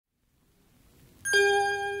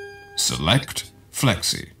Select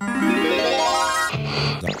Flexi.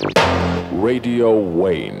 Radio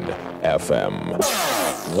Wayne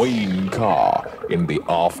FM. Wayne Carr in the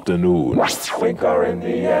afternoon. Wayne Carr in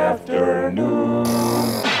the afternoon.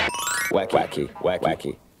 Wacky.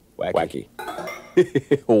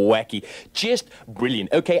 Wacky. Just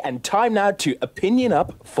brilliant. Okay, and time now to opinion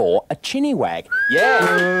up for a chinny wag.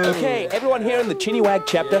 Yeah. Okay, everyone here in the chinny wag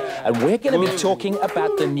chapter, and we're going to be talking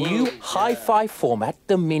about the new hi-fi format,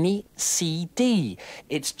 the Mini-CD.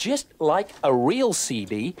 It's just like a real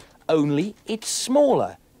CD, only it's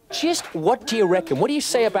smaller. Just what do you reckon? What do you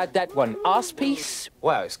say about that one? Arse piece?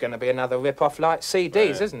 Well, it's going to be another rip-off like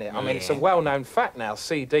CDs, isn't it? I mean, it's a well-known fact now.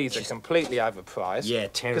 CDs are completely overpriced. Yeah,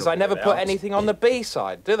 terrible. Because they never put anything on the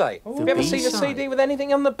B-side, do they? Have you ever seen a CD with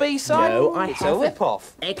anything on the B-side? No, I It's haven't. a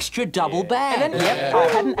rip-off. Extra double bag. Yep, I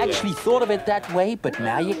hadn't actually thought of it that way, but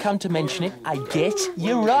now you come to mention it, I guess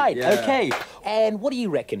you're right. Okay, and what do you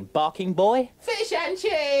reckon, barking boy? Fish and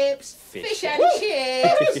chips! Fish and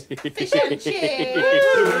chips! Fish and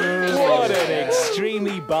chips! What an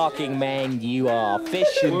extremely barking man you are.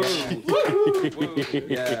 Fish and chips.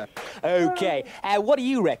 Okay, what do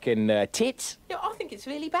you reckon, Tits? Yeah, I think it's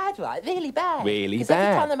really bad, right? Really bad. Really Because bad.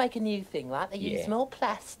 every time they make a new thing, right, they use more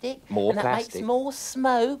plastic. More and that plastic. makes more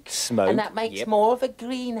smoke. Smoke, And that makes more of a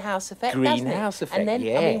greenhouse effect, Greenhouse doesn't it? effect, And then,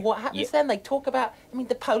 yeah. I mean, what happens then? They talk about,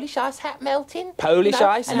 the Polish ice hat melting. Polish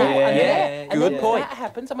ice and hat, and good then point. that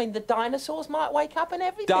happens, the dinosaurs might wake up and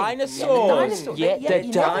everything. Dinosaurs. Yeah, Yeah,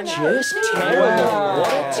 you never know. just terrible.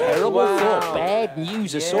 What a terrible thought. Bad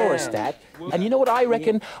newsosaurus that. And you know what I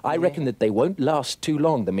reckon? I reckon that they won't last too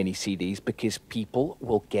long, the mini-CDs, because people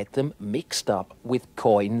will get them mixed up with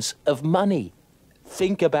coins of money.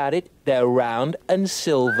 Think about it. They're round and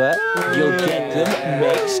silver. You'll get them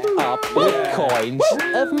mixed up with coins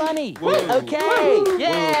of money. Okay.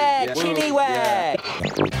 Yeah. Chinny wag.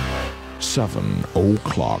 7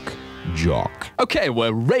 o'clock jock. Okay,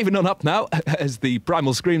 we're raving on up now, as the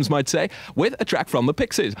Primal Screams might say, with a track from the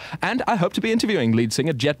Pixies. And I hope to be interviewing lead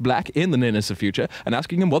singer Jet Black in the nearness future and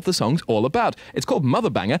asking him what the song's all about. It's called Mother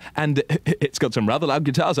Banger, and it's got some rather loud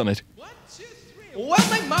guitars on it. 1, 2, 3. Well,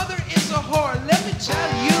 my mother is a whore. Let me tell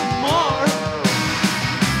you more.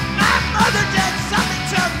 My mother did something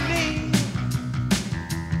to me.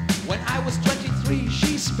 When I was 23,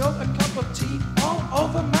 she spilled a cup of tea all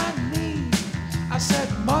over my knee. I said,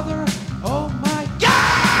 Mother, oh my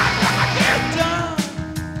God, what have you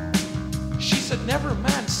done? She said, never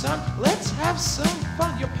mind, son, let's have some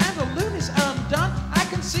fun. Your pantaloon is undone, I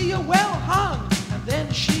can see you well hung. And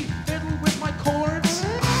then she fiddled with my chords.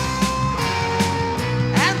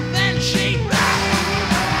 And then she...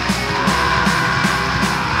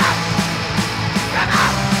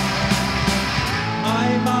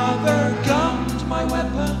 My mother gummed my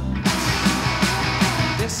weapon.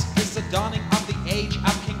 This is the dawning of the age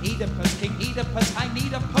of King Oedipus. King Oedipus, I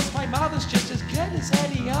need a puss. My mother's just as good as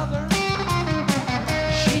any other.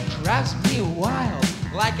 She drives me wild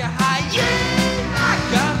like a hyena,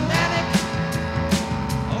 like a manic.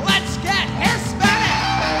 Let's get Hispanic.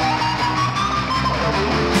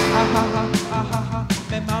 Ha ha ha ha ha ha.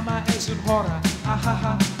 Mi mama es un hora. Ha ha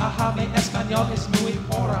ha ha ha. Mi español es muy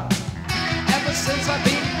pora. Ever since I've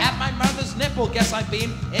been at my mother's nipple, guess I've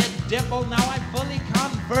been in dimple. Now I'm fully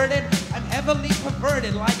converted. I'm heavily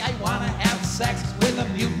perverted, like I wanna have sex with a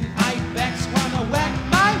mutant ibex. Wanna whack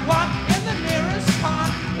my wand in the nearest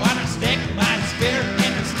pond. Wanna stick my spear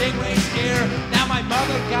in a stingray's ear. Now my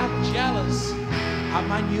mother got jealous of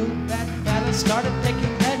my new bedfellow. Started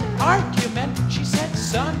picking an argument. She said,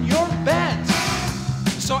 son, you're bent.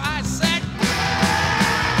 So I said,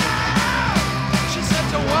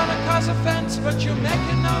 don't wanna cause offense, but you're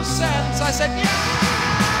making no sense. I said, yeah.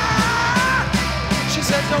 She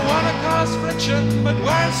said, don't wanna cause friction, but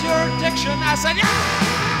where's your diction? I said, yeah.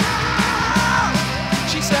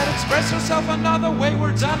 She said, express yourself another way.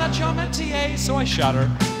 We're done at your métier. So I shot her.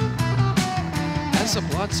 As the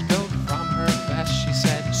blood spilled from her vest, she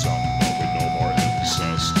said, Son, there'll be no more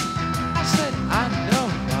incest. I said, I know,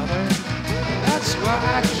 mother. That's why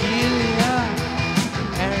I kill ya.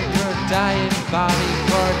 Prepare your dying body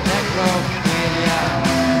for necrophilia.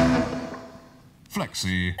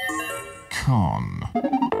 Flexi Con.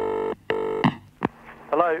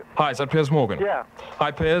 Hello? Hi, is that Piers Morgan? Yeah.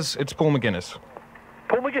 Hi, Piers. It's Paul McGuinness.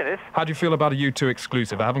 Paul McGuinness? How do you feel about a U2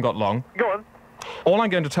 exclusive? I haven't got long. Go on. All I'm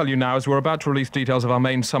going to tell you now is we're about to release details of our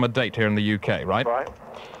main summer date here in the UK, right? Right.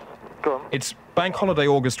 Go on. It's Bank Holiday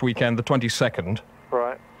August weekend, the 22nd.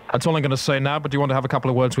 Right. That's all I'm going to say now, but do you want to have a couple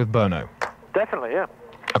of words with Bono? Definitely, yeah.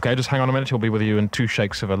 Okay, just hang on a minute. He'll be with you in 2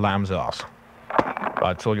 shakes of a lamb's ass.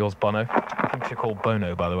 Right, it's all yours, Bono. I think you're called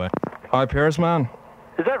Bono, by the way. Hi, Piers, man.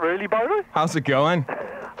 Is that really, Bodie? How's it going?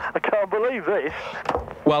 I can't believe this.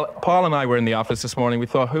 Well, Paul and I were in the office this morning. We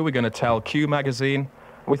thought, who are we going to tell? Q magazine?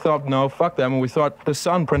 We thought, no, fuck them. And we thought, the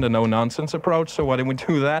Sun print a no-nonsense approach, so why didn't we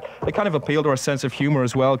do that? They kind of appeal to our sense of humour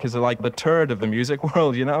as well, because they're like the turd of the music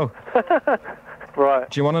world, you know? Right.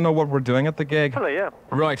 Do you want to know what we're doing at the gig? Hello, yeah.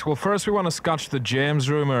 Right, well, first we want to scotch the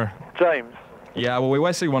James rumour. James. Yeah, well, we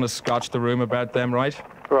basically want to scotch the rumour about them, right?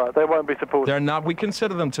 Right, they won't be supported. They're not. We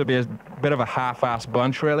consider them to be a bit of a half-ass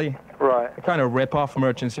bunch, really. Right. They're kind of rip-off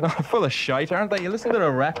merchants, you know, full of shite, aren't they? You listen to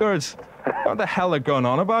their records. What the hell they're going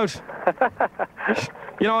on about?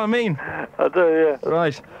 You know what I mean? I do, yeah.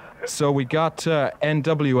 Right. So we got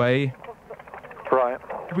NWA. Right.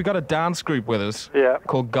 We got a dance group with us. Yeah.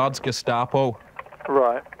 Called God's Gestapo.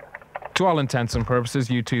 Right. To all intents and purposes,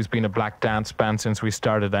 U2's been a black dance band since we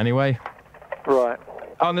started anyway. Right.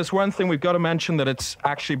 And there's one thing we've got to mention, that it's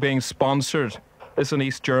actually being sponsored. It's an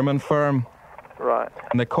East German firm. Right.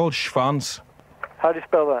 And they're called Schwanz. How do you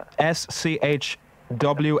spell that? SCHWANZ.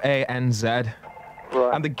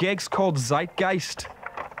 Right. And the gig's called Zeitgeist.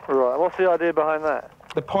 Right. What's the idea behind that?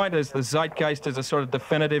 The point is, the Zeitgeist is a sort of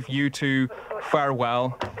definitive U2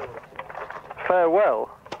 farewell.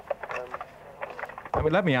 Farewell? I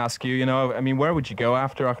mean, let me ask you, you know, I mean, where would you go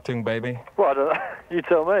after Achtung Baby? Well, I don't know. You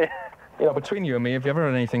tell me. You know, between you and me, have you ever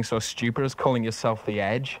heard anything so stupid as calling yourself The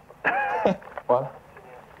Edge? What?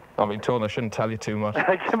 I've been told I shouldn't tell you too much.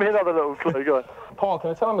 Give me another little clue, go on. Paul,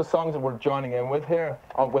 can I tell them the songs that we're joining in with here,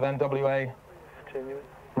 with NWA?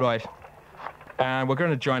 Right. And we're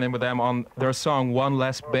going to join in with them on their song One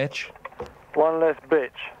Less Bitch. One Less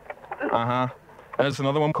Bitch. Uh-huh. There's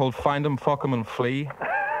another one called Find 'em, Fuck 'em and Flee.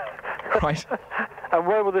 Right. And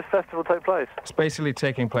where will this festival take place? It's basically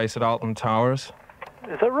taking place at Alton Towers.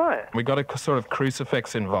 Is that right? We got a sort of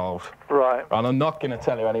crucifix involved. Right. And I'm not going to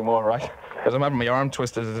tell you anymore, right? Because I'm having my arm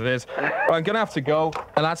twisted as it is. But I'm going to have to go,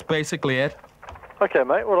 and that's basically it. Okay,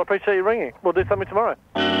 mate. Well, I appreciate you ringing. We'll do something tomorrow.